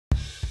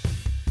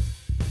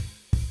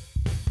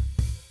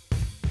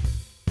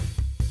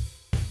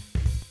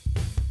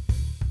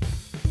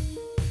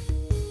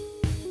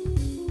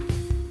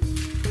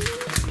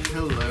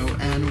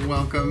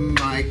welcome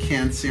my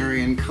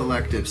Cancerian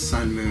collective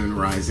Sun, Moon,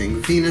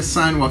 Rising, Venus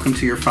sign. Welcome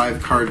to your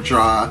 5-card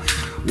draw.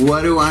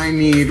 What do I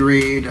need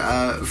read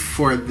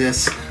for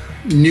this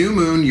new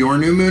moon, your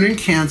new moon in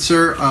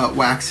Cancer,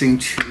 waxing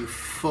to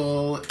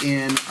full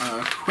in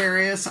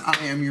Aquarius? I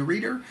am your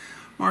reader,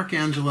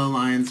 Angelo,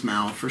 Lyons,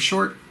 Mal for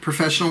short,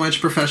 professional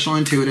witch, professional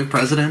intuitive,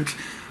 president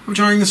of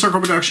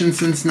DrawingTheCircle production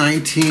since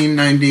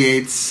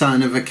 1998,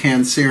 son of a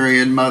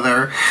Cancerian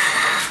mother.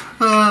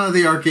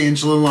 The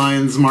Archangel of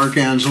Lyons,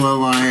 Angelo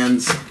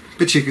Lyons,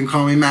 but you can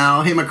call me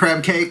Mal. Hey, my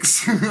crab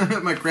cakes,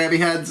 my crabby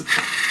heads,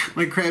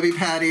 my crabby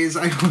patties.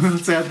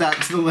 Let's add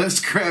that to the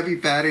list, crabby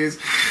patties.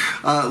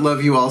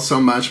 Love you all so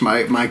much.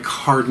 My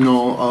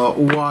cardinal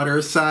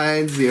water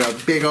signs, the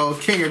big old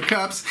king of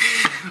cups.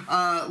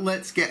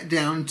 Let's get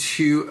down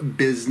to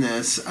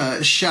business,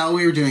 shall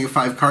we? We're doing a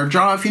 5-card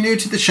draw. If you're new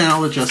to the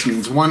channel, it just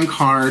means 1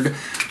 card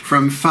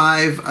from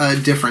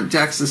 5 different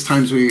decks. This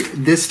time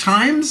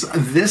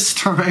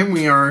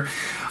we are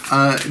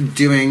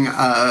doing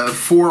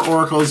 4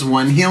 oracles,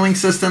 1 healing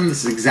system.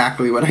 This is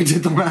exactly what I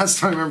did the last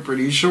time, I'm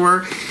pretty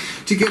sure,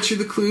 to get you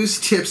the clues,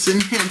 tips,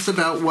 and hints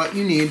about what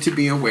you need to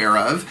be aware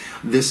of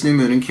this new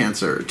moon in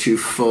Cancer to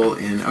full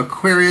in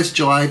Aquarius,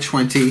 July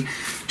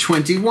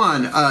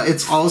 2021.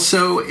 It's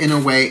also, in a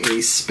way,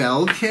 a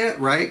spell kit,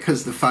 right?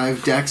 Because the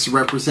 5 decks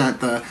represent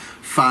the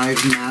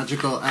 5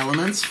 magical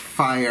elements: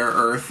 fire,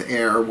 earth,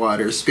 air,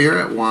 water,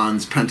 spirit,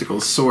 wands,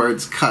 pentacles,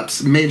 swords,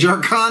 cups, major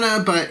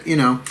arcana, but, you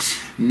know,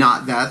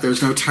 not that.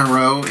 There's no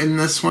tarot in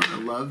this one. I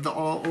love the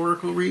all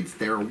oracle reads.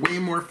 They're way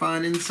more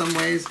fun in some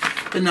ways,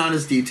 but not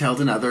as detailed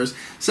in others.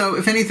 So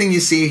if anything you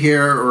see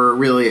here, or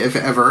really if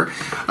ever,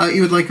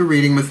 you would like a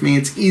reading with me,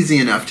 it's easy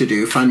enough to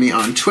do. Find me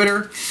on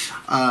Twitter,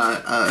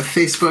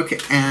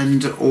 Facebook,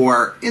 and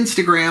or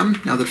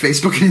Instagram. Now that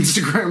Facebook and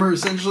Instagram are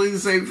essentially the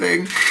same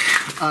thing,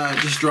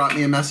 just drop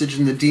me a message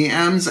in the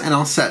DMs and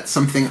I'll set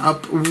something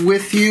up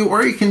with you,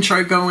 or you can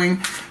try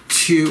going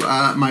to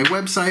my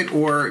website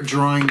or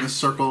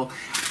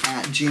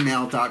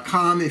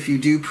drawingthecircle@gmail.com. If you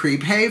do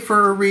prepay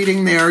for a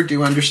reading there,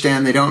 do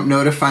understand they don't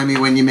notify me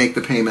when you make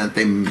the payment.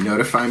 They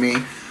notify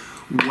me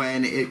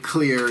when it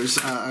clears.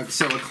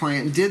 So a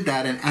client did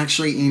that and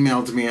actually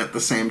emailed me at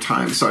the same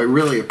time. So I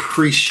really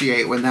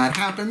appreciate when that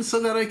happens so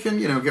that I can,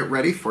 you know, get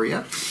ready for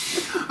you.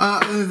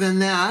 Other than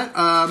that,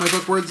 my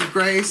book Words of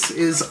Grace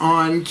is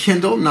on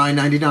Kindle,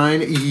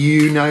 $9.99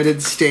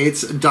 United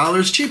States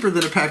dollars, cheaper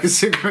than a pack of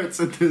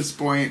cigarettes at this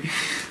point.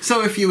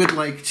 So if you would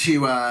like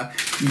to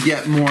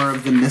get more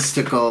of the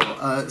mystical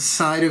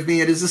side of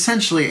me, it is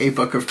essentially a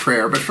book of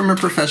prayer, but from a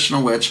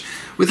professional witch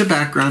with a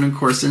background in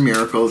Course in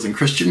Miracles and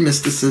Christian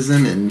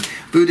mysticism and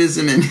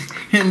Buddhism and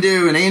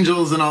Hindu and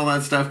angels and all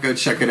that stuff. Go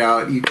check it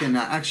out. You can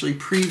actually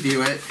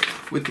preview it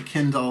with the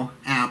Kindle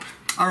app.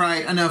 All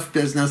right, enough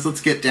business.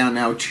 Let's get down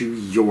now to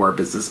your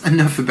business.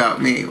 Enough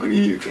about me. What do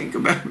you think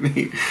about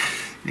me?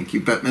 Thank you,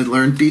 Bette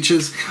Midler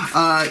Beaches.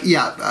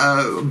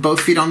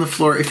 Both feet on the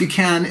floor if you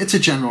can. It's a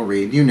general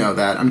read. You know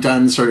that. I'm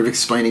done sort of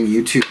explaining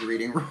YouTube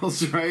reading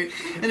rules, right?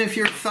 And if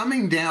you're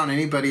thumbing down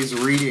anybody's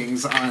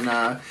readings on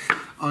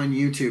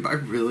YouTube, I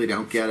really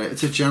don't get it.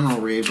 It's a general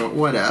read, but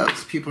what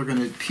else? People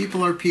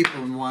are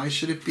people, and why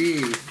should it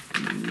be?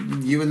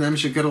 You and them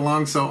should get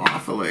along so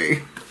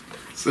awfully.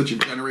 Such a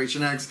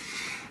Generation X.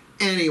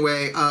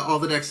 Anyway, all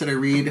the decks that I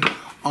read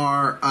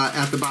are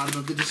at the bottom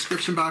of the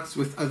description box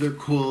with other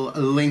cool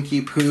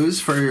linky poos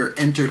for your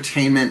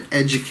entertainment,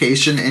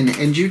 education, and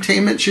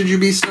edutainment, should you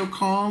be so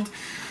called.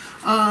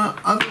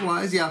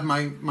 Otherwise, yeah,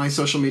 my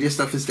social media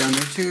stuff is down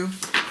there too.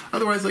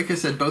 Otherwise, like I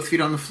said, both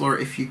feet on the floor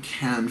if you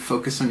can.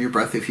 Focus on your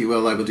breath, if you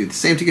will. I will do the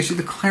same to get you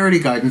the clarity,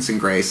 guidance, and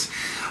grace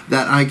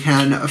that I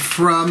can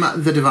from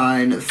the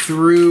divine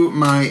through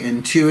my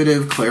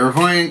intuitive,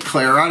 clairvoyant,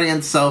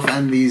 clairaudient self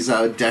and these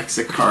decks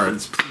of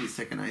cards. Please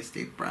take a nice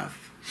deep breath.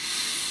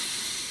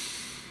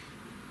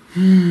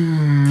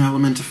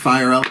 Element of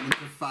fire,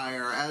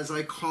 as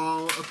I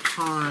call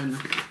upon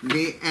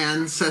the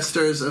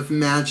ancestors of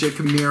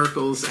magic,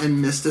 miracles,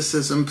 and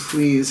mysticism,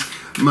 please,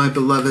 my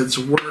beloveds,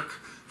 work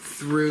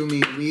through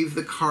me. Leave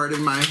the card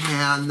in my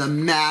hand, the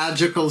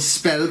magical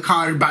spell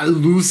card by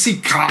Lucy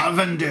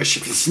Cavendish.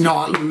 If it's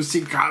not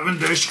Lucy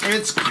Cavendish,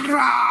 it's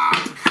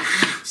crap.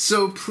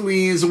 So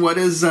please, what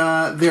is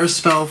their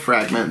spell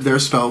fragment, their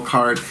spell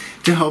card,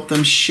 to help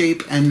them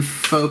shape and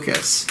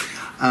focus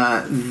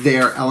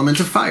their element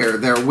of fire,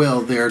 their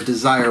will, their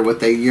desire, what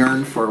they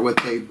yearn for, what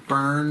they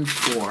burn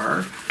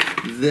for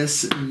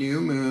this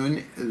new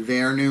moon,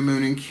 their new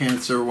moon in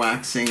Cancer,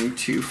 waxing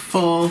to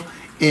full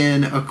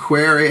in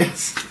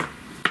Aquarius.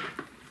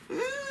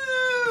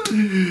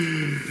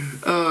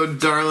 Oh,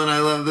 darling, I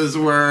love this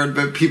word,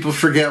 but people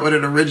forget what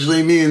it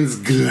originally means.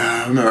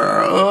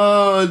 Glamour.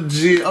 Oh,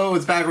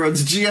 it's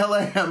backwards.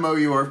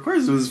 G-L-A-M-O-U-R. Of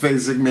course it was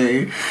facing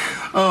me.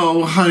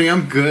 Oh, honey,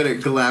 I'm good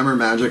at glamour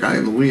magic. I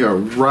am Leo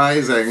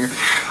rising.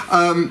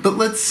 But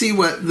let's see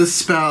what the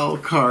spell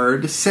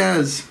card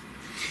says.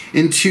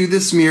 Into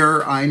this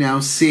mirror I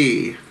now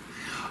see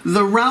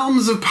the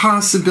realms of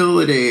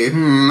possibility.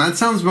 That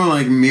sounds more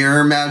like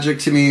mirror magic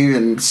to me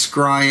and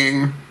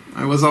scrying.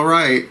 I was all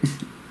right.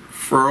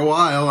 for a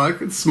while. I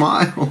could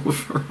smile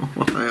for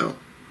a while.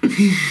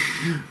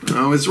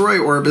 Oh, it's Roy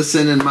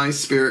Orbison in my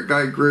spirit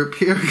guide group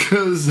here,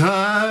 because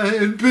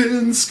I've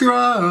been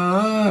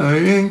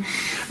scrying.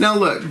 Now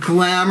look,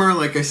 glamour,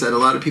 like I said, a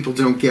lot of people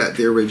don't get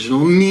the original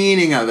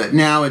meaning of it.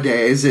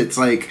 Nowadays, it's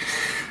like,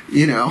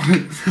 you know,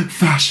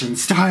 fashion,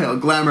 style,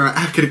 glamour,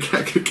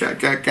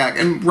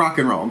 and rock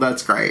and roll.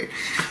 That's great.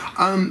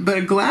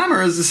 But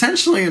glamour is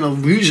essentially an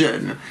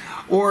illusion,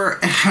 or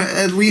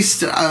at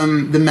least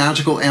the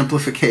magical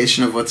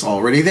amplification of what's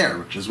already there,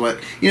 which is what,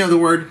 you know, the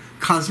word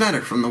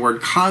cosmetic from the word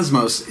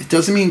cosmos. It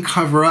doesn't mean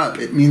cover up.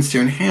 It means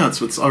to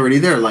enhance what's already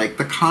there, like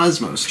the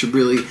cosmos, to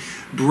really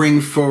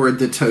bring forward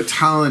the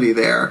totality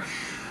there.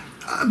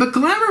 But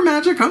glamour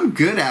magic, I'm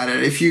good at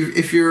it. If you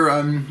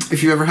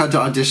ever had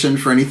to audition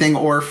for anything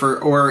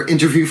or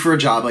interview for a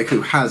job, like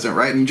who hasn't,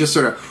 right? And you just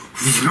sort of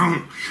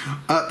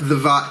up the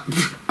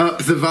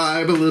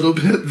vibe a little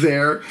bit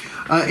there.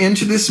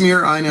 Into this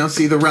mirror, I now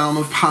see the realm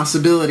of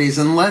possibilities,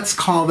 and let's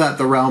call that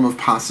the realm of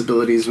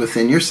possibilities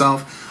within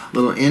yourself. A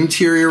little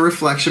interior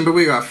reflection, but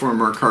we got 4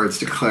 more cards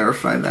to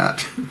clarify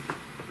that.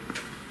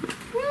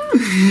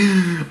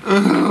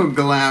 Oh,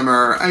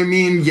 glamour. I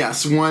mean,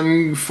 yes,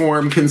 one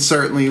form can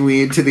certainly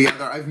lead to the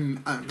other.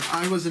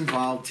 I was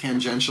involved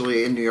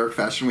tangentially in New York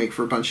Fashion Week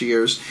for a bunch of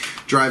years,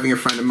 driving a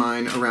friend of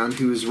mine around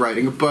who was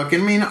writing a book.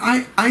 And I mean,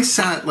 I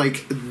sat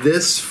like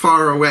this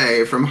far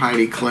away from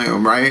Heidi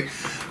Klum, right?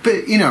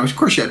 But, you know, of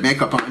course she had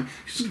makeup on.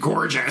 She's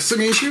gorgeous. I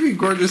mean, she'd be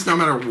gorgeous no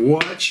matter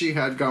what she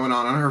had going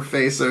on her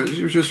face.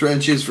 She was just,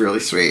 and she's really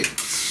sweet.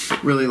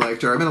 Really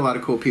liked her. I met a lot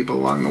of cool people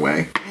along the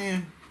way.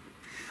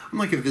 I'm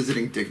like a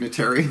visiting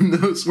dignitary in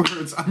those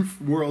worlds. I'm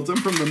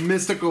from the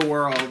mystical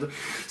world.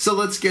 So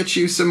let's get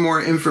you some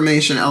more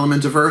information.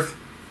 Element of Earth,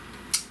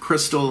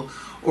 Crystal,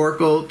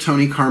 Oracle,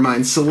 Tony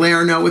Carmine,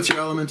 Salerno. What's your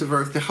element of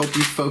Earth to help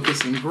you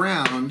focus and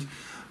ground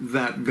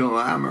that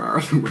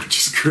glamour, which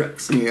just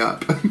cracks me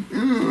up.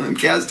 I'm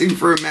casting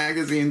for a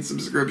magazine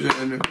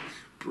subscription.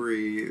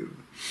 Breathe.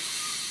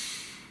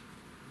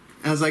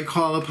 As I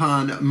call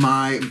upon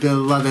my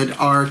beloved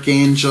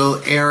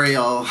Archangel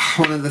Ariel,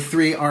 one of the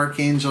 3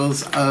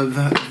 archangels of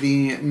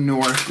the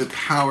North, the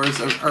powers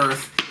of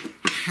Earth,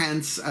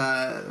 hence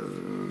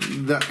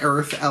the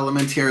Earth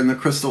element here in the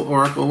Crystal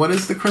Oracle. What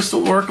is the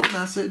Crystal Oracle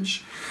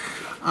message?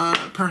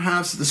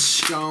 Perhaps the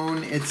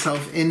stone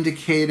itself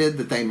indicated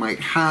that they might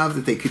have,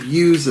 that they could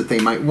use, that they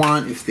might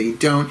want if they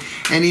don't.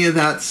 Any of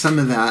that, some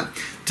of that,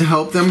 to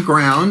help them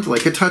ground,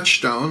 like a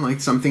touchstone,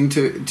 like something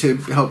to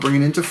help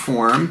bring it into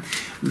form.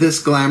 This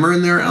glamour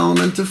in their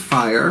element of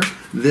fire,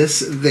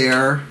 this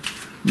their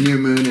new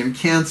moon in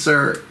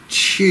Cancer,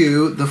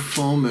 to the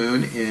full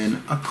moon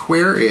in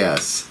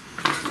Aquarius.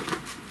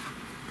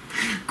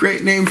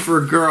 Great name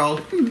for a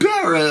girl.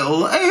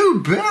 Beryl.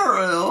 Oh,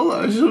 Beryl.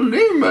 I shall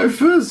name my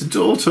first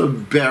daughter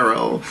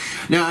Beryl.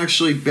 Now,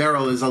 actually,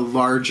 Beryl is a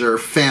larger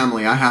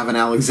family. I have an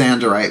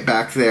Alexandrite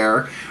back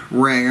there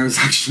ring. It was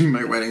actually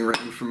my wedding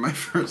ring from my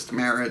first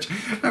marriage.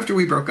 After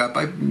we broke up,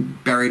 I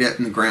buried it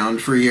in the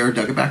ground for a year,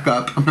 dug it back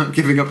up. I'm not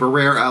giving up a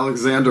rare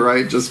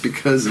Alexandrite just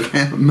because of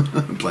him.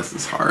 Bless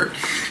his heart.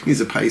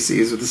 He's a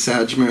Pisces with a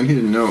Sag moon. He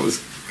didn't know it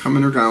was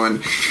coming or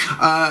going.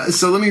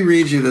 So let me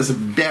read you this.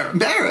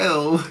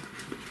 Beryl.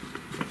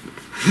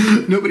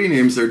 Nobody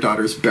names their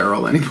daughters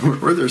Beryl anymore,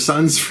 or their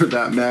sons for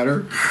that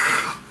matter.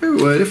 I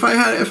would if I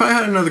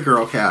had another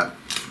girl cat.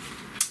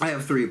 I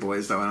have 3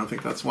 boys though. I don't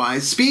think that's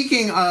wise.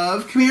 Speaking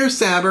of, come here,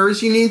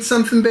 Sabbers. You need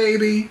something,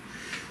 baby?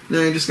 Now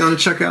you're just going to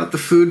check out the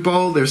food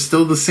bowl. There's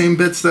still the same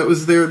bits that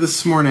was there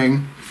this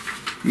morning.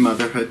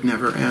 Motherhood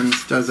never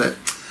ends, does it?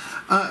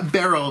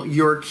 Beryl,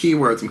 your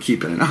keywords. I'm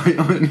keeping an eye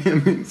on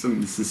him.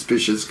 Something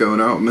suspicious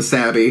going on.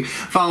 Masabi.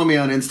 Follow me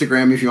on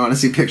Instagram if you want to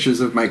see pictures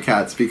of my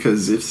cats,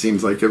 because it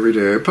seems like every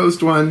day I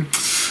post one.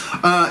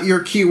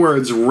 Your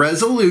keywords: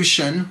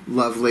 resolution,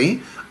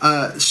 lovely,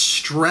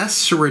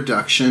 stress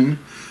reduction,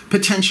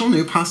 potential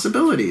new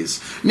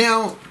possibilities.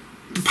 Now,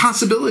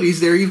 possibilities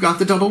there, you've got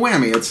the double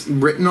whammy. It's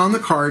written on the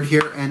card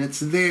here, and it's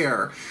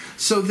there.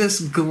 So this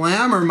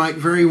glamour might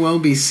very well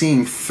be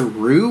seeing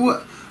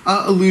through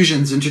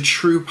illusions into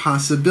true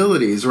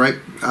possibilities, right?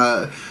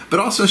 But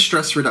also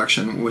stress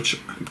reduction,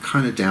 which I'm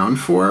kind of down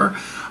for.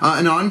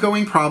 An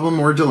ongoing problem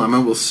or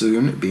dilemma will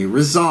soon be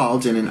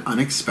resolved in an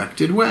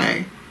unexpected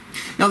way.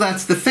 Now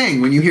that's the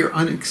thing, when you hear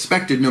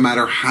unexpected, no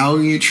matter how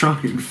you try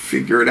and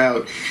figure it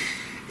out,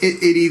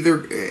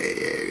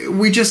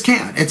 we just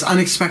can't. It's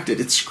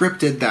unexpected. It's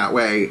scripted that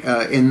way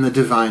in the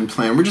divine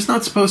plan. We're just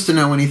not supposed to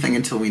know anything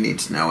until we need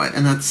to know it,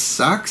 and that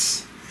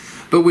sucks.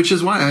 But which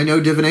is why I know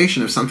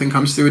divination. If something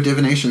comes through a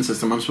divination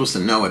system, I'm supposed to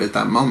know it at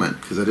that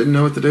moment, because I didn't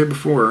know it the day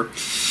before.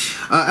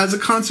 As a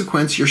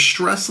consequence, your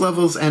stress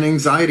levels and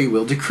anxiety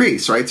will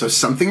decrease, right? So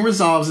something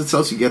resolves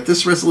itself, so you get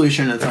this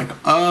resolution, and it's like,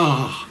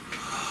 oh,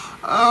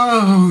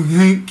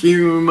 thank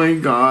you, my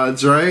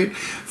gods, right?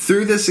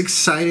 Through this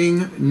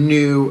exciting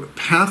new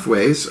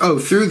pathways,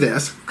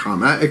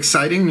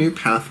 exciting new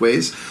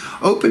pathways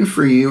open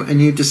for you,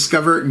 and you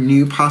discover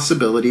new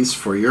possibilities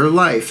for your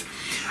life.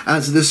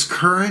 As this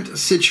current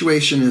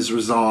situation is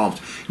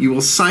resolved, you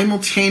will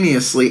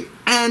simultaneously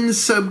and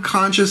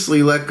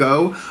subconsciously let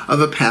go of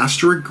a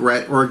past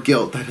regret or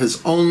guilt that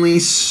has only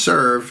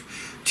served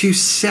to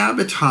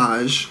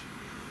sabotage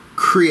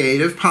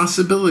creative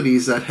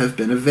possibilities that have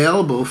been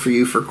available for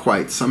you for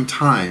quite some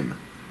time.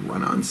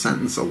 Run-on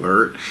sentence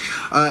alert.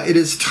 It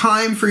is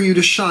time for you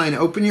to shine.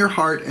 Open your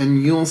heart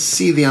and you'll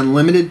see the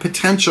unlimited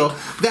potential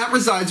that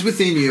resides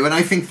within you. And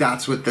I think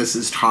that's what this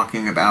is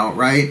talking about,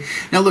 right?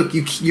 Now look,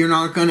 you're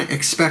not going to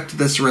expect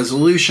this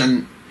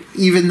resolution,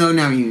 even though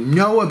now you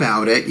know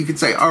about it. You could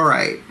say, all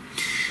right,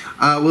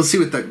 we'll see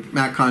what the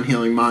Matt Kahn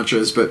healing mantra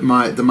is, but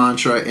the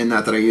mantra in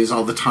that I use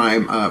all the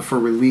time for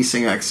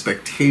releasing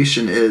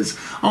expectation is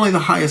only the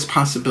highest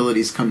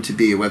possibilities come to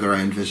be, whether I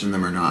envision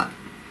them or not.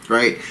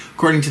 Right?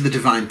 According to the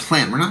divine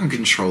plan. We're not in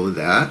control of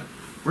that.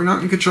 We're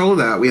not in control of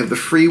that. We have the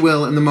free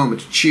will in the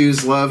moment to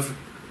choose love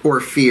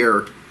or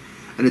fear.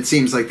 And it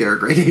seems like there are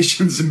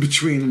gradations in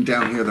between, and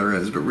down here there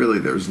is, but really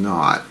there's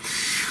not.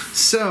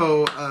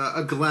 So,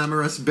 a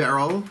glamorous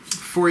barrel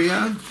for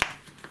you.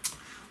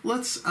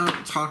 Let's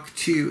talk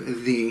to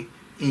the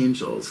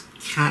angels.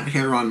 Cat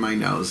hair on my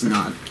nose.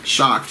 Not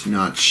shocked,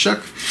 not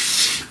shook.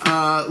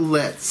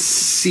 Let's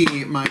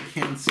see, my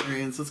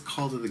Cancerians. Let's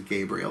call to the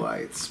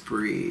Gabrielites.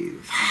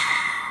 Breathe.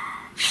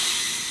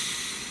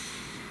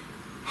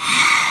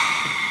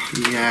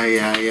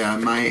 Yeah.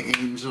 My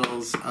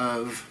angels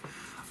of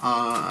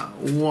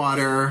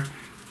water,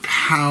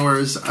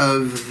 powers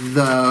of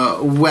the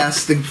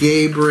West, the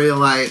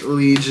Gabrielite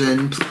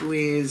Legion.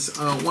 Please,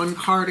 one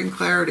card in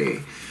clarity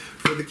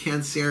for the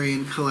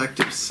Cancerian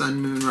collective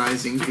Sun, Moon,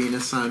 Rising,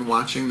 Venus sign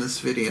watching this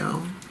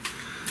video,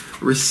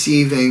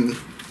 receiving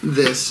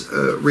this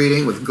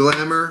reading with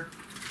glamour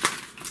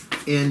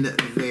in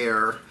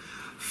their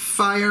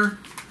fire,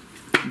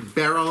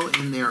 beryl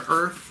in their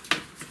earth,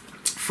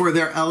 for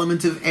their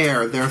element of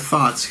air, their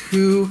thoughts.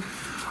 Who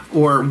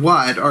or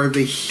what are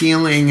the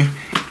healing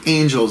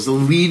angels? The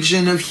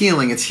Legion of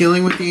Healing. It's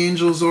healing with the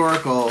Angels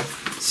Oracle,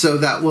 so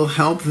that will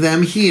help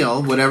them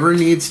heal whatever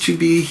needs to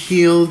be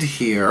healed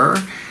here.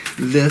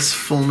 This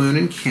full moon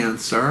in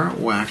Cancer,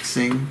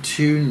 waxing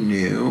to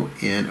new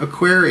in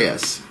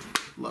Aquarius.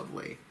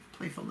 Lovely.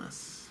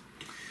 Playfulness.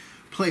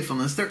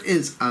 Playfulness. There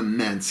is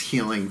immense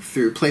healing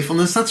through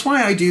playfulness. That's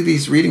why I do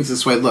these readings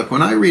this way. Look,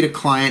 when I read a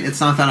client,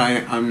 it's not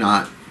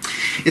that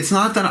it's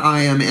not that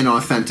I am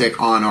inauthentic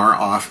on or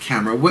off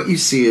camera. What you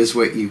see is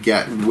what you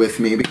get with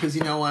me, because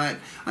you know what?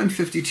 I'm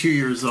 52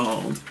 years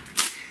old.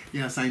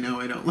 Yes, I know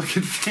I don't look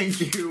at thank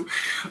you.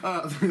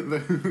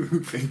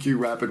 Thank you,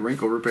 rapid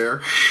wrinkle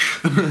repair.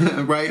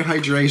 Right?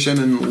 Hydration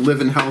and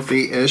living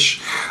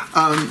healthy-ish.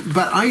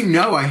 But I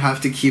know I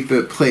have to keep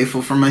it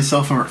playful for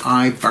myself or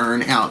I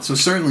burn out. So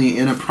certainly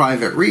in a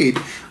private read,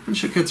 when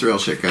shit gets real,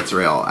 shit gets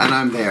real. And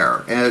I'm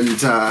there.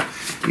 And,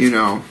 you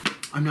know,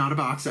 I'm not a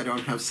box, I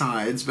don't have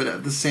sides, but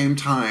at the same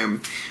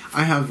time,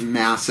 I have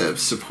massive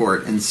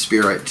support and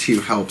spirit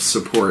to help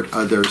support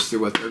others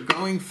through what they're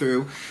going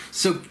through.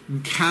 So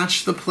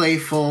catch the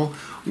playful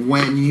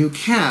when you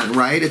can,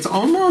 right? It's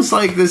almost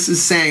like this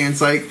is saying,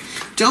 it's like,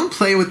 don't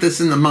play with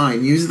this in the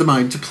mind, use the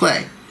mind to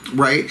play,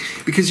 right?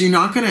 Because you're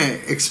not going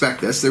to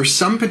expect this. There's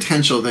some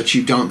potential that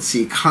you don't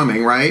see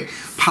coming, right?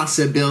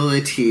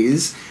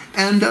 Possibilities.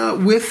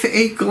 And with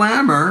a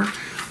glamour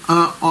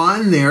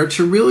on there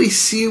to really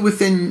see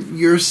within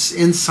your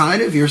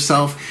inside of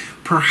yourself,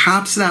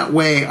 perhaps that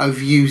way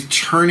of you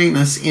turning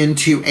this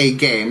into a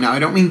game. Now, I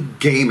don't mean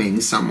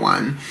gaming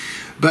someone,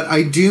 but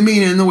I do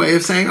mean in the way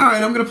of saying, all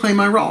right, I'm going to play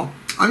my role.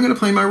 I'm going to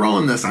play my role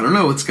in this. I don't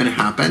know what's going to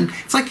happen.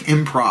 It's like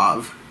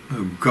improv.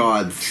 Oh,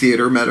 God,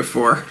 theater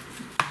metaphor.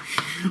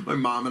 My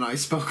mom and I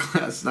spoke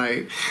last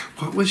night.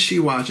 What was she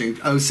watching?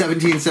 Oh,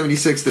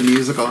 1776, the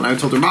musical. And I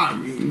told her,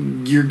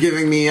 Mom, you're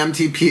giving me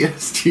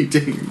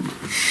MTPSD.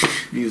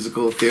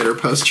 Musical theater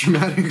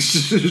post-traumatic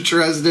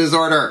stress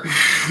disorder.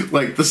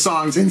 Like, the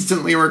songs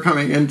instantly were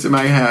coming into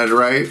my head,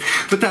 right?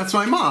 But that's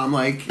my mom.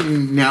 Like,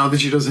 now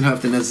that she doesn't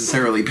have to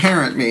necessarily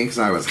parent me, because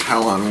I was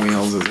hell on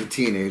wheels as a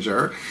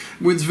teenager,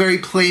 it's very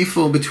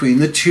playful between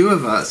the two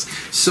of us.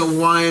 So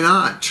why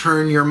not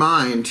turn your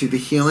mind to the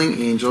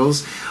healing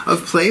angels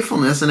of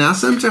playfulness and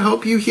ask them to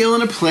help you heal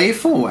in a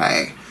playful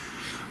way,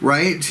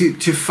 right?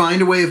 To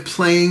find a way of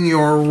playing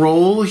your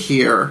role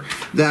here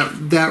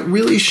that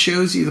really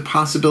shows you the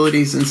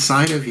possibilities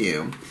inside of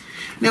you.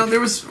 Now,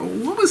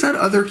 what was that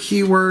other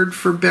keyword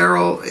for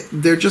beryl?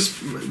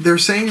 They're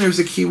saying there's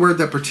a keyword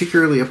that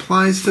particularly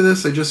applies to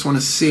this. I just want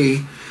to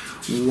see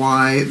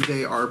why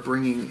they are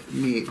bringing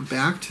me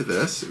back to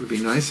this. It would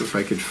be nice if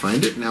I could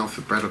find it in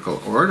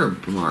alphabetical order,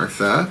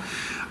 Martha.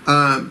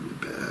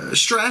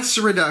 Stress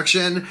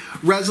reduction,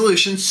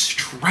 resolution,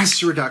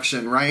 stress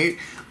reduction, right?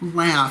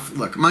 Laugh.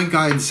 Look, my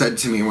guide said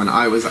to me when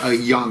I was a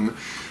young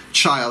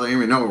child, I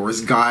didn't even know it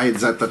was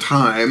guides at the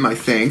time, I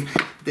think,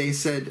 they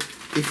said,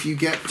 if you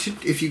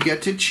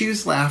get to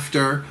choose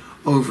laughter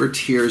over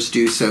tears,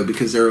 do so,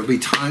 because there will be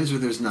times where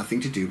there's nothing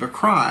to do but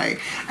cry.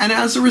 And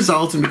as a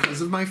result, and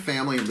because of my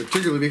family, and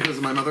particularly because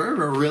of my mother, I have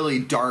a really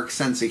dark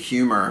sense of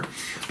humor.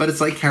 But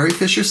it's like Carrie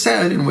Fisher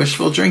said in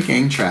Wishful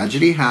Drinking,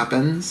 tragedy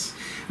happens,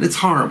 and it's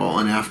horrible.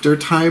 And after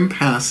time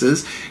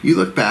passes, you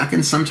look back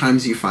and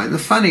sometimes you find the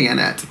funny in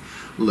it.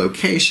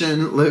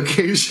 Location,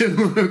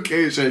 location,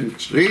 location.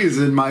 She's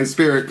in my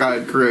spirit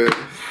guide crew.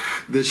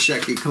 This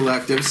Shecky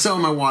Collective. So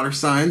my water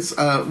signs,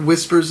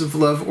 Whispers of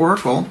Love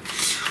Oracle.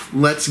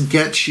 Let's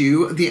get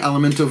you the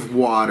element of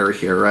water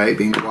here, right?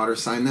 Being the water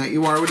sign that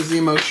you are, what is the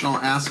emotional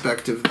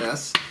aspect of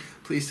this?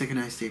 Please take a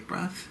nice deep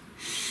breath.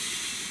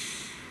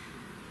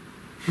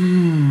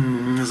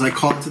 As I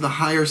call to the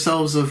higher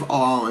selves of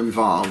all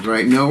involved,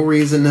 right? No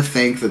reason to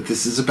think that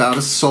this is about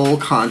a soul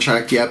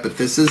contract yet, but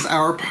this is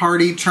our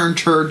party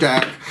turn-tur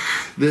deck.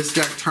 This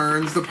deck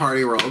turns the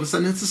party where all of a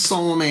sudden it's a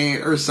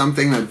soulmate or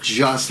something that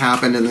just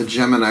happened in the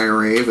Gemini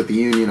rave with the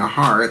Union of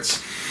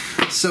Hearts.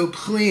 So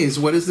please,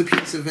 what is the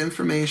piece of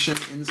information,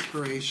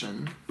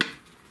 inspiration,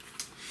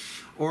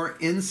 or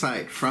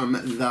insight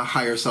from the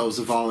higher selves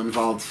of all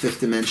involved, 5th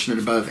dimension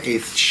and above,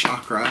 8th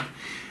chakra,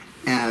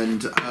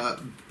 and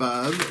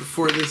above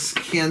for this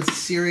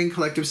Cancerian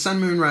collective, Sun,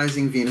 Moon,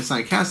 Rising, Venus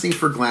sign, casting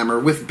for glamour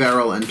with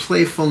beryl and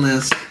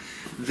playfulness,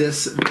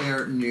 this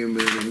their new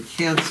moon in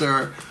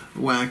Cancer,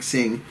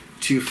 waxing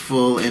to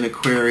full in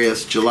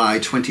Aquarius, July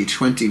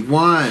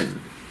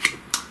 2021.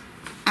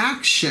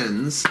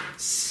 Actions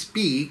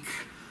speak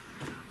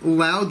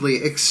loudly.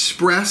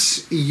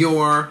 Express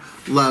your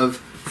love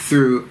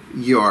through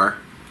your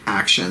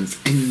actions,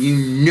 and you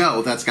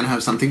know that's going to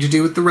have something to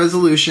do with the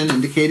resolution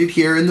indicated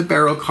here in the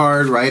barrel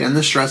card, right, and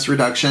the stress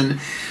reduction,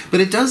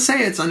 but it does say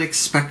it's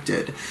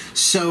unexpected.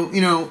 So,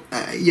 you know,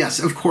 yes,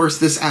 of course,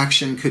 this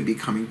action could be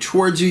coming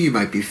towards you. You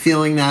might be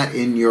feeling that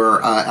in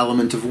your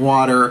element of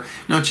water,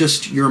 not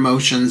just your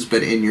emotions,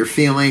 but in your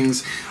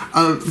feelings.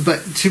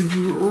 But to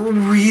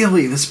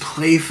really, this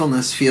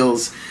playfulness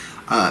feels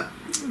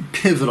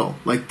pivotal,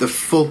 like the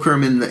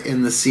fulcrum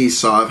in the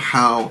seesaw of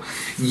how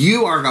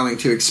you are going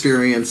to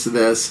experience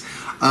this.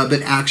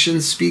 But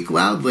actions speak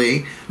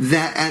loudly.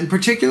 That, and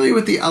particularly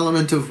with the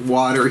element of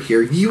water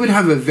here, you would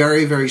have a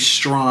very, very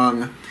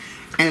strong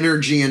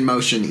energy and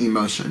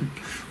emotion,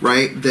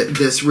 right? That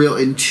this real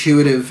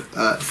intuitive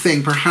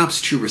thing,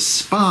 perhaps to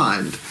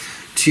respond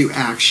to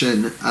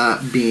action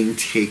being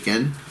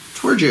taken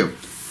toward you.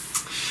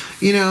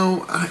 You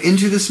know,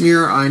 into this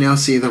mirror, I now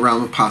see the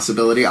realm of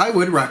possibility. I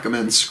would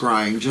recommend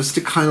scrying just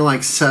to kind of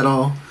like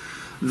settle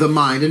the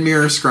mind, and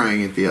mirror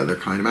scrying at the other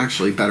kind. I'm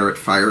actually better at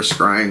fire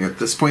scrying at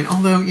this point.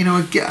 Although, you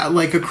know,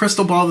 like a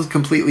crystal ball that's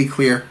completely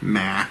clear,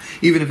 meh.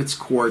 Even if it's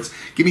quartz,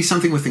 give me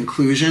something with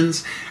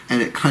inclusions,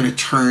 and it kind of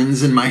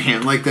turns in my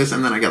hand like this,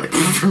 and then I get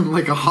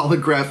like a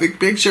holographic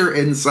picture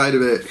inside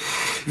of it.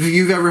 If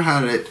you've ever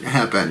had it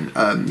happen,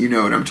 you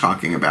know what I'm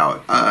talking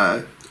about.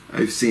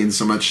 I've seen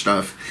so much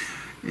stuff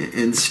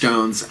in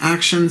stones.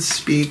 Actions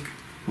speak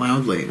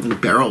loudly. And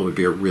beryl would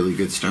be a really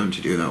good stone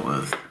to do that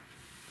with.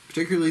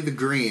 Particularly the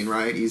green,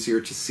 right? Easier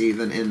to see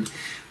than in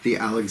the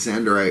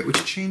alexandrite,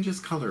 which changes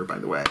color, by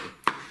the way.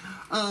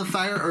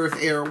 Fire, earth,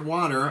 air,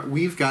 water.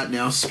 We've got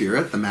now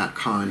Spirit, the Matt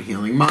Kahn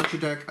Healing Mantra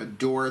deck.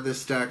 Adore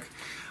this deck.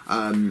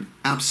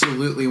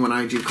 Absolutely, when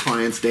I do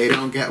clients,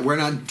 we're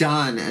not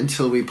done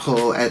until we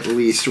pull at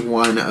least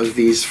one of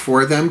these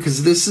for them,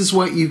 because this is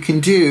what you can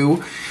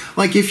do.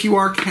 Like if you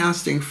are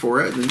casting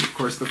for it, then of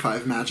course the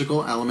 5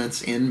 magical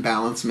elements in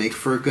balance make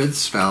for a good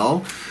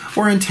spell,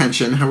 or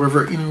intention,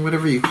 however, you know,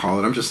 whatever you call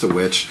it. I'm just a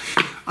witch.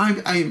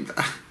 I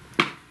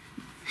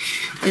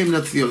am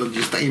not a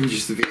theologist, I am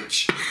just a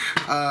witch.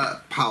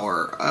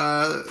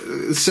 Power.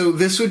 So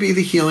this would be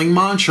the healing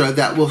mantra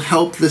that will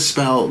help the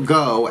spell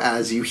go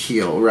as you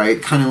heal,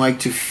 right? Kind of like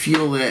to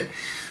fuel it.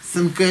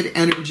 Some good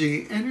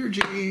energy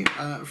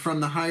from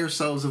the higher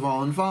selves of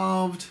all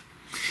involved.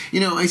 You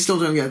know, I still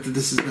don't get that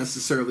this is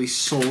necessarily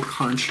soul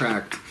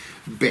contract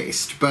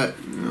based, but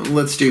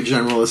let's do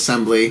General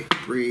Assembly.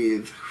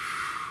 Breathe.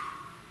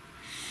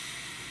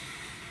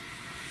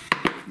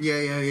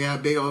 Yeah.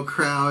 Big old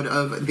crowd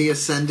of the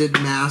Ascended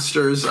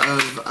Masters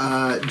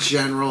of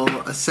General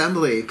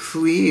Assembly.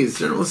 Please,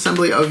 General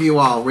Assembly of you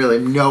all. Really,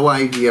 no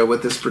idea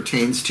what this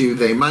pertains to.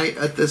 They might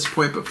at this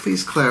point, but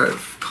please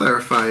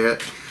clarify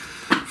it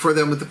for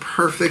them with the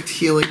perfect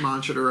healing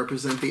mantra to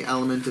represent the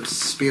element of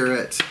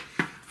spirit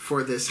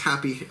for this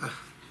happy...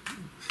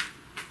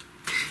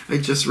 I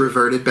just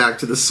reverted back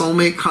to the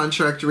soulmate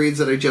contract reads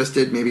that I just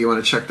did. Maybe you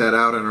want to check that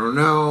out. I don't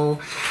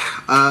know.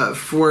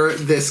 For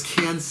this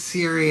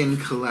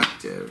Cancerian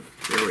collective.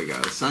 There we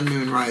go. Sun,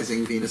 Moon,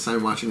 Rising, Venus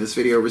sign watching this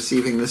video,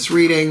 receiving this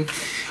reading.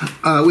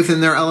 Within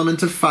their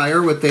element of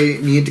fire, what they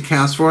need to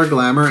cast for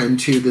glamour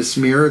into this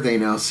mirror, they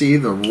now see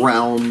the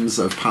realms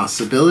of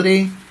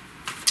possibility.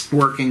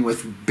 Working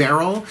with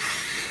beryl.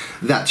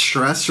 That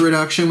stress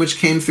reduction, which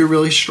came through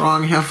really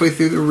strong halfway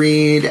through the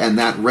read, and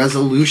that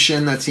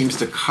resolution that seems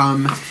to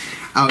come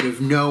out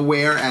of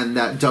nowhere, and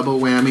that double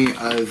whammy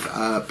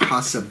of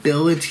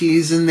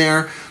possibilities in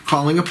there,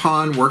 calling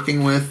upon,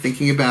 working with,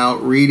 thinking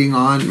about, reading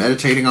on,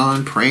 meditating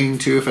on, praying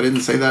to, if I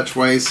didn't say that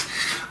twice,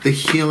 the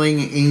healing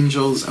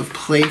angels of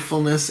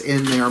playfulness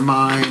in their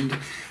mind,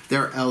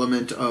 their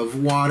element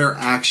of water,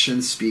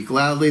 actions speak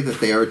loudly,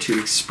 that they are to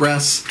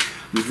express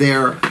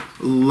their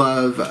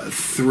love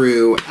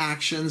through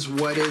actions.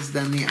 What is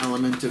then the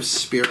element of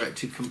spirit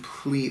to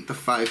complete the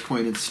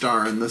 5-pointed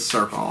star in the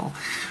circle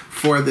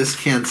for this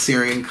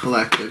Cancerian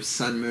collective,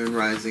 Sun, Moon,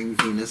 Rising,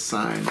 Venus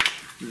sign?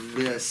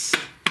 This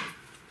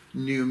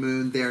new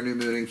moon, their new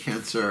moon in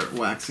Cancer,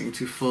 waxing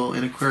to full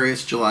in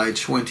Aquarius, July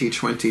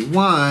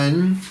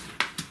 2021.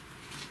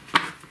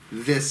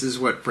 This is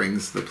what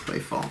brings the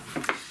playful.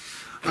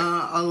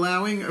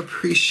 Allowing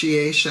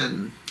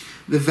appreciation.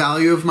 The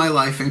value of my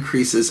life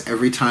increases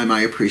every time I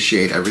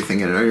appreciate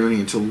everything, and I don't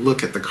need to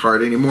look at the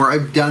card anymore.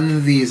 I've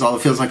done these, all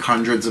it feels like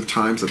hundreds of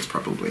times. That's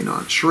probably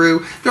not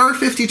true. There are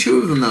 52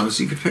 of them, though,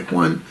 so you could pick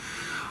one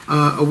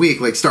a week.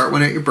 Like, start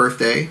one at your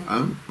birthday,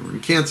 or in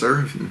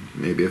Cancer,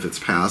 maybe if it's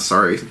past,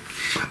 sorry.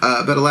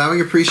 But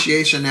allowing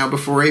appreciation. Now,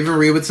 before I even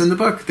read what's in the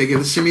book, they give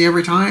this to me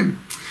every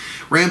time.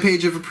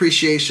 Rampage of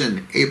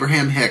Appreciation,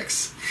 Abraham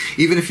Hicks.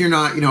 Even if you're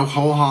not,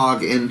 whole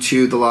hog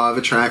into the law of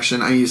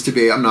attraction, I used to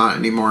be, I'm not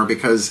anymore,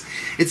 because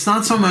it's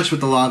not so much what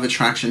the law of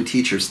attraction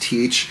teachers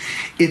teach,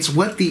 it's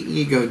what the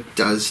ego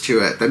does to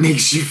it that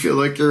makes you feel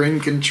like you're in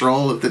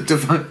control of the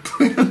divine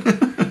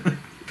plan.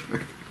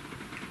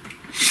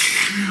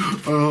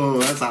 Oh,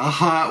 that's a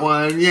hot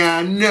one.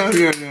 Yeah, no.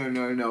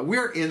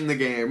 We're in the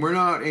game. We're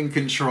not in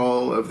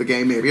control of the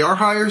game. Maybe our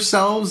higher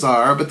selves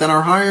are, but then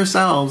our higher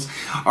selves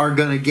are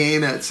going to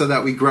game it so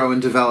that we grow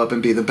and develop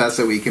and be the best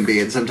that we can be,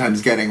 and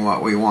sometimes getting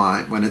what we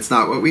want when it's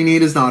not what we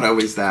need is not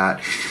always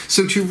that.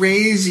 So to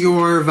raise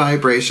your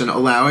vibration,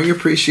 allowing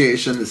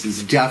appreciation, this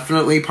is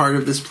definitely part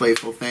of this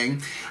playful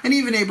thing. And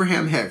even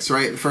Abraham Hicks,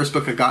 right? The first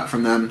book I got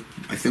from them,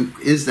 I think,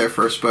 is their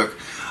first book.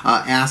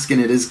 Ask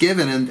and it is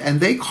given, and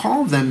they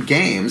call them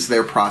games.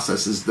 Their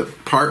processes. The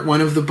part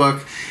one of the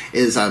book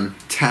is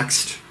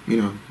text,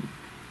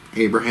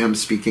 Abraham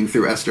speaking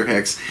through Esther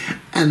Hicks,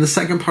 and the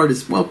second part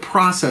is, well,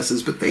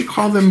 processes, but they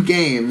call them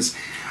games,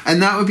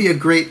 and that would be a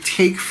great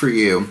take for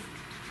you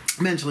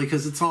mentally,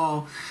 because it's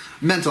all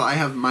mental. I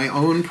have my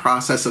own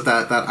process of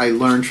that I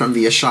learned from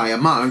the Ashaya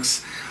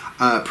monks.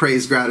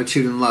 Praise,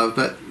 gratitude, and love,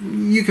 but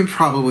you can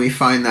probably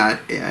find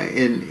that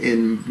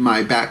in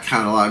my back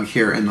catalog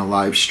here in the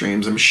live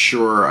streams. I'm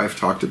sure I've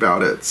talked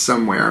about it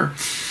somewhere.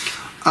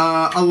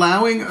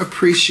 Allowing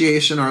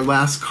appreciation, our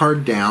last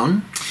card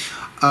down.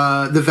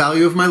 The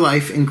value of my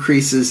life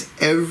increases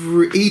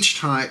each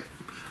time.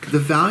 The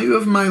value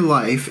of my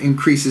life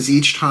increases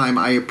each time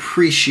I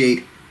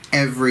appreciate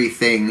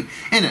everything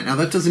in it. Now,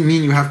 that doesn't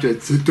mean you have to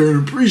sit there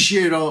and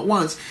appreciate it all at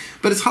once,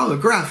 but it's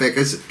holographic.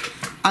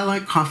 I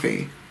like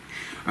coffee.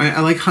 Right?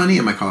 I like honey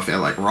in my coffee. I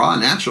like raw,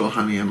 natural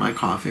honey in my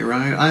coffee,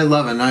 right? I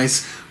love a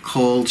nice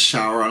cold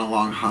shower on a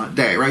long, hot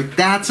day, right?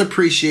 That's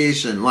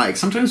appreciation. Like,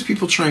 sometimes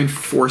people try and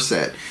force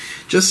it.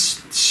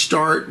 Just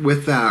start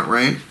with that,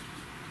 right?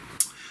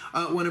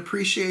 When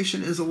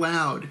appreciation is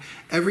allowed,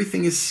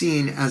 everything is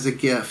seen as a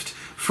gift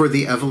for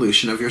the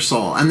evolution of your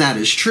soul. And that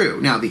is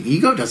true. Now, the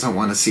ego doesn't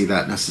want to see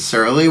that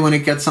necessarily when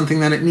it gets something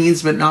that it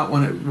needs, but not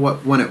when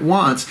it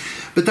wants.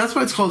 But that's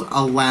why it's called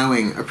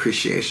allowing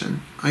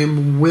appreciation. I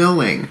am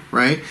willing,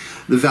 right?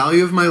 The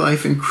value of my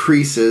life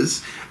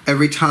increases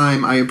every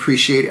time I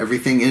appreciate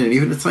everything in it.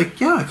 Even it's like,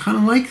 yeah, I kind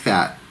of like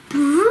that,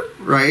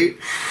 right?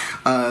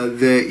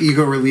 The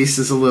ego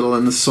releases a little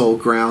and the soul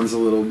grounds a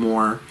little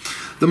more.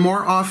 The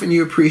more often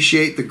you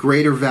appreciate, the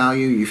greater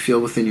value you feel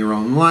within your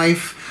own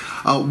life.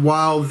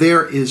 While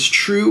there is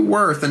true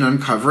worth in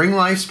uncovering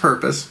life's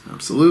purpose,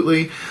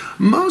 absolutely,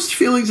 most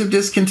feelings of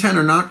discontent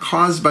are not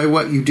caused by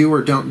what you do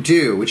or don't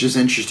do, which is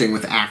interesting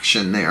with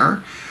action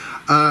there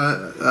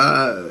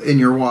in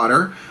your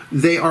water.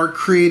 They are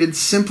created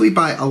simply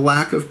by a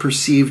lack of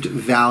perceived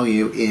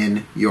value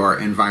in your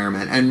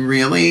environment. And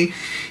really,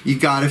 you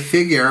got to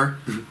figure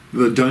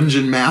the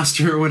dungeon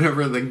master,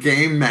 whatever, the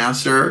game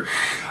master,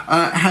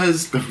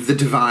 has, the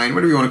divine,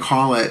 whatever you want to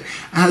call it,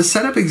 has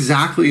set up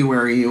exactly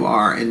where you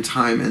are in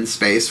time and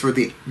space for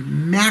the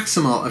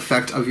maximal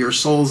effect of your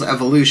soul's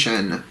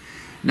evolution,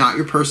 not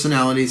your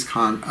personality's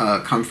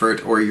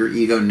comfort or your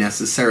ego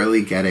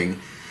necessarily getting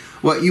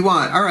what you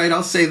want. All right,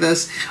 I'll say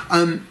this.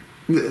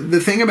 The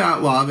thing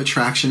about law of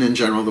attraction in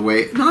general, the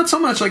way, not so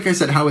much, like I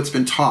said, how it's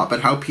been taught, but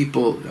how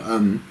people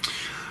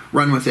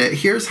run with it.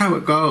 Here's how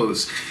it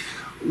goes.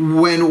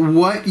 When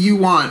what you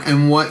want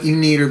and what you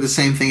need are the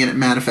same thing and it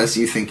manifests,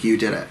 you think you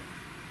did it.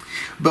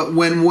 But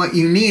when what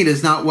you need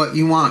is not what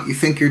you want, you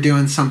think you're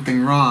doing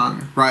something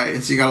wrong, right?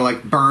 And so you gotta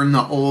like burn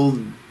the old,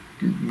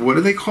 what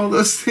do they call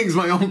those things?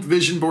 My old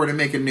vision board and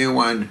make a new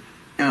one.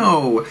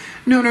 No.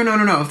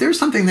 If there's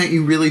something that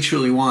you really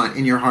truly want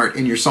in your heart,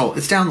 in your soul,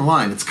 it's down the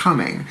line, it's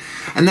coming.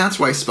 And that's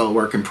why spell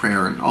work and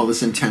prayer and all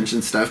this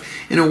intention stuff,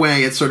 in a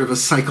way, it's sort of a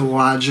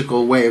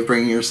psychological way of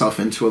bringing yourself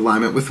into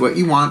alignment with what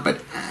you want. But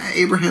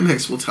Abraham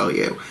Hicks will tell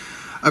you,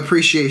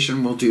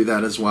 appreciation will do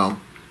that as well.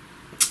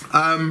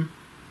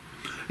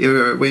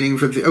 You're waiting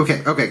for the...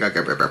 Okay.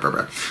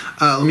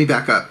 Let me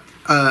back up.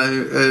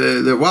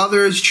 While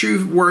there is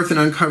true worth in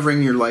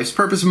uncovering your life's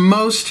purpose,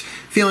 most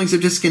feelings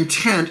of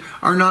discontent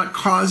are not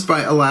caused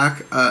by a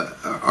lack,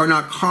 are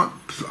not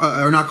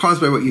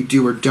caused by what you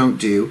do or don't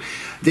do.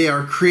 They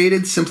are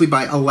created simply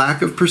by a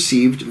lack of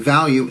perceived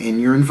value in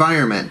your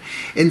environment.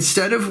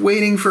 Instead of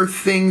waiting for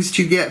things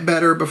to get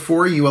better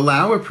before you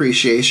allow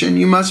appreciation,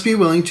 you must be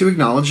willing to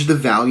acknowledge the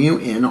value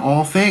in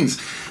all things.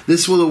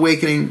 This will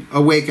awaken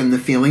the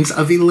feelings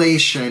of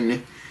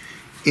elation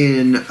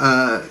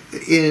that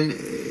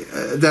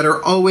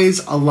are always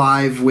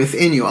alive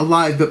within you.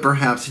 Alive, but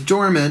perhaps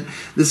dormant.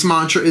 This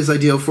mantra is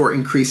ideal for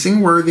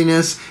increasing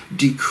worthiness,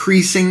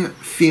 decreasing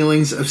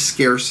feelings of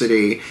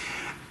scarcity,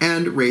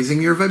 and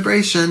raising your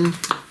vibration.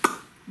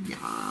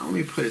 Yeah, let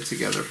me put it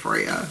together for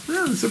you. Yeah,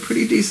 it's a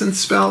pretty decent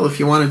spell. If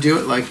you want to do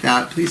it like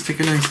that, please take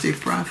a nice deep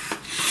breath.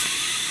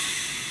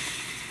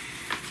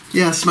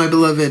 Yes, my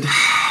beloved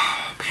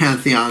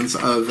pantheons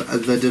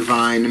of the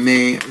divine,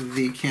 may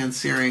the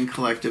Cancerian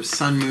collective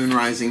Sun, Moon,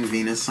 Rising,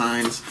 Venus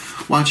signs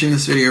watching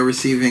this video,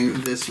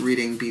 receiving this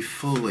reading, be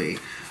fully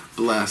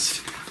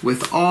blessed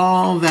with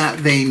all that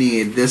they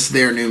need, this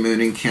their new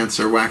moon in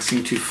Cancer,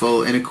 waxing to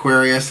full in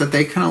Aquarius, that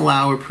they can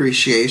allow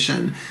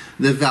appreciation,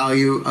 the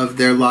value of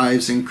their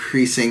lives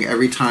increasing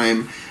every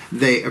time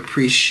they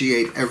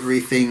appreciate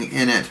everything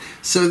in it,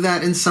 so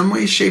that in some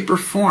way, shape, or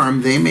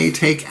form they may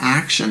take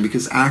action,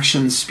 because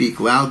actions speak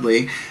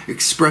loudly,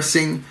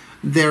 expressing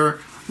their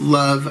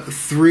love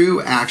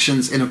through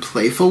actions in a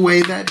playful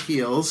way that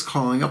heals,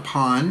 calling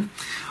upon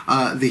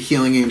the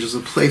healing angels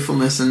of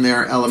playfulness and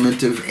their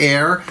element of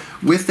air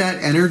with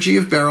that energy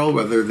of beryl,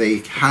 whether they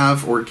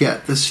have or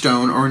get the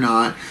stone or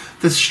not,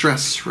 the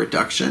stress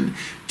reduction,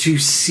 to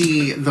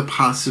see the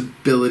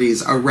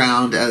possibilities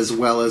around as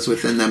well as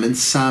within them, in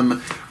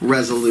some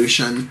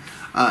resolution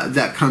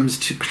that comes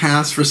to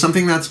pass for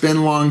something that's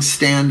been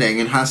long-standing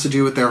and has to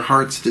do with their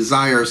heart's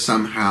desire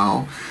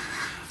somehow,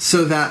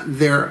 so that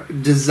their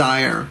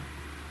desire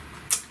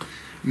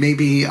may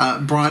be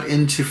brought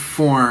into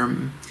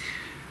form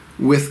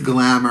with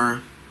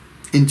glamour.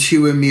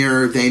 Into a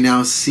mirror they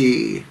now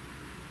see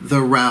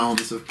the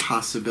realms of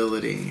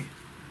possibility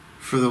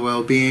for the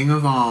well-being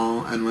of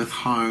all and with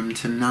harm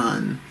to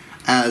none.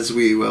 As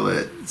we will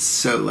it,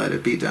 so let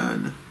it be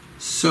done.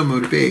 So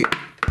mote it be.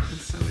 And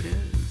so it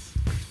is.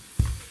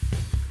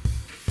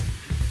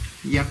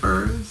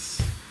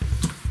 Yeppers.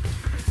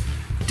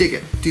 Dig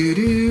it. Do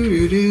do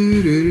do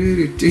do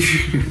do do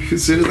do.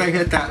 As soon as I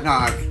hit that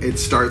knock, it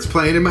starts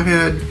playing in my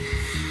head.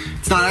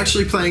 It's not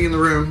actually playing in the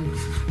room.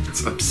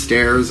 It's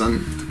upstairs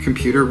on the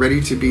computer, ready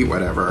to be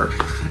whatever.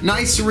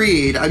 Nice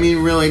read. I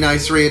mean, really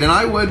nice read. And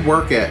I would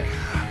work it.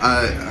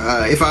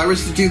 If I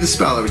was to do the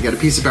spell, I would get a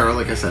piece of beryl.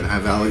 Like I said, I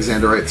have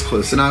Alexandrite, it's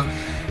close enough.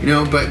 You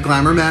know, but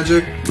glamour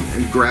magic,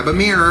 and grab a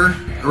mirror,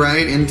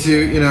 right,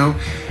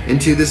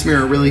 into this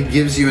mirror really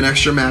gives you an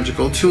extra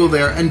magical tool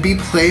there, and be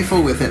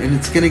playful with it, and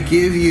it's going to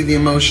give you the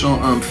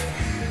emotional oomph.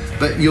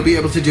 But you'll be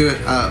able to do it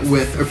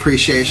with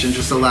appreciation.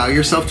 Just allow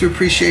yourself to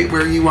appreciate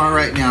where you are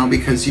right now,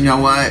 because you know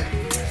what?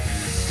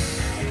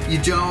 You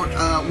don't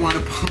want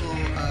to pull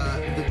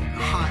the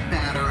hot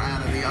batter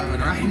out of the oven,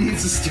 right? It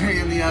needs to stay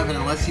in the oven.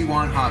 Unless you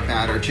want hot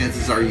batter,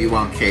 chances are you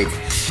want cake.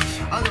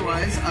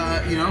 Otherwise,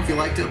 you know, if you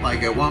liked it,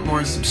 like it, want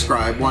more,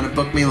 subscribe. Want to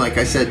book me, like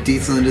I said,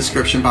 deets in the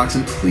description box.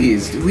 And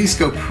please, at least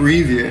go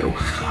preview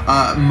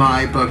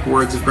my book,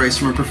 Words of Grace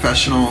from a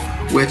Professional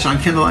Witch, on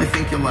Kindle. I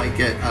think you'll like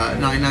it.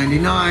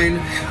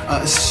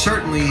 $9.99.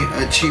 Certainly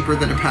cheaper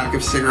than a pack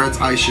of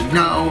cigarettes, I should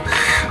know.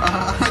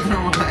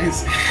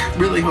 Otherwise,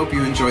 really hope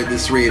you enjoyed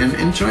this read, and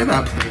enjoy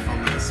that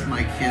playfulness,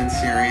 my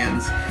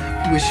Cancerians.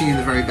 Wishing you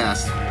the very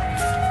best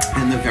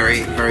and the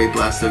very, very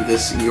blessed of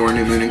this, your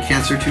new moon in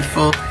Cancer, to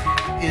full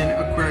in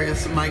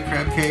Aquarius, my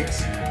crab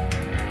cakes.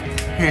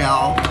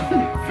 Hail,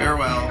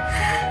 farewell,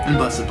 and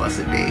blessed,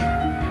 blessed be.